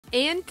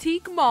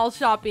Antique mall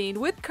shopping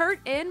with Kurt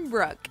and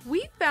Brooke.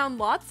 We found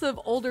lots of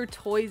older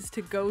toys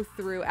to go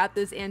through at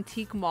this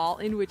antique mall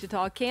in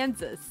Wichita,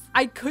 Kansas.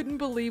 I couldn't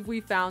believe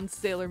we found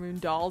Sailor Moon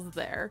dolls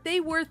there. They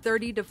were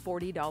 $30 to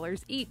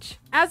 $40 each.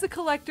 As a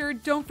collector,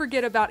 don't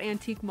forget about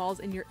antique malls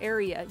in your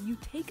area. You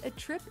take a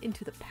trip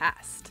into the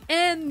past.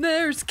 And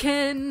there's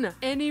Ken.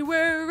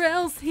 Anywhere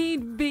else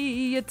he'd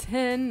be a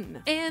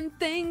 10. And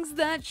things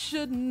that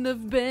shouldn't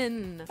have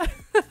been.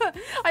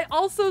 I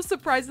also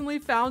surprisingly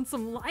found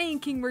some Lion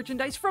King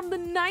merchandise from the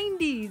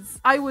 90s.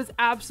 I was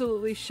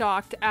absolutely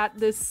shocked at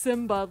this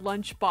Simba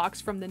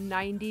lunchbox from the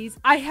 90s.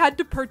 I had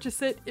to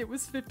purchase it. It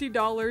was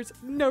 $50.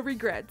 No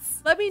regrets.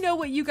 Let me know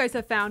what you guys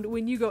have found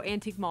when you go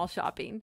antique mall shopping.